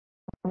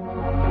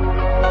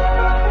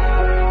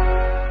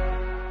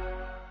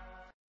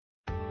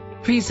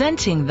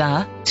Presenting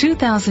the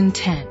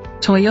 2010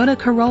 Toyota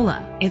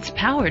Corolla. It's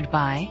powered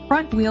by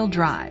front-wheel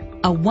drive,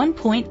 a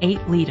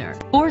 1.8-liter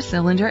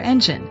four-cylinder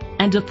engine,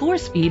 and a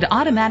 4-speed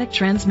automatic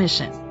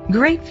transmission.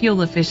 Great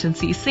fuel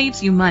efficiency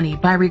saves you money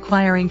by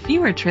requiring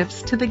fewer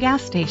trips to the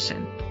gas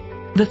station.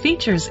 The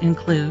features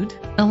include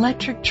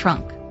electric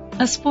trunk,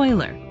 a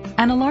spoiler,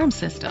 an alarm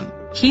system,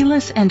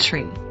 keyless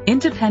entry,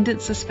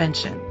 independent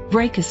suspension,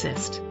 brake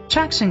assist,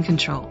 traction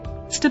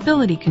control,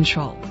 stability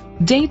control,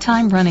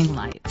 daytime running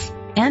lights,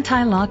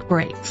 anti-lock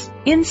brakes.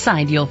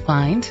 Inside you'll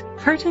find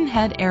curtain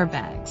head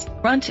airbags,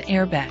 front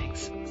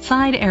airbags,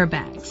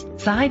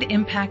 side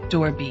impact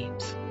door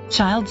beams,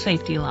 child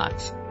safety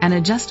locks, an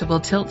adjustable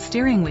tilt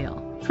steering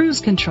wheel,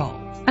 cruise control,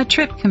 a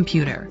trip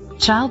computer,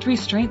 child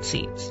restraint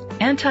seats,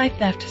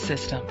 anti-theft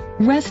system.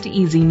 Rest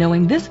easy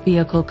knowing this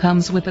vehicle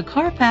comes with a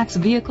Carfax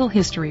Vehicle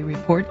History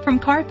Report from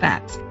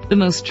Carfax, the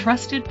most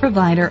trusted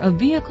provider of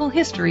vehicle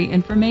history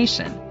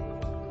information.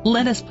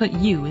 Let us put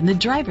you in the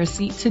driver's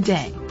seat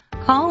today.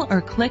 Call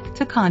or click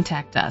to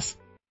contact us.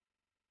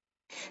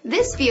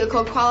 This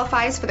vehicle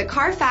qualifies for the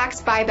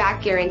Carfax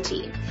buyback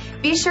guarantee.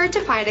 Be sure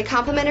to find a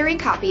complimentary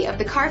copy of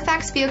the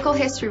Carfax Vehicle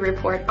History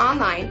Report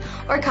online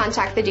or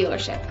contact the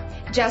dealership.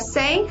 Just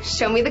say,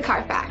 "Show me the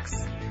Carfax."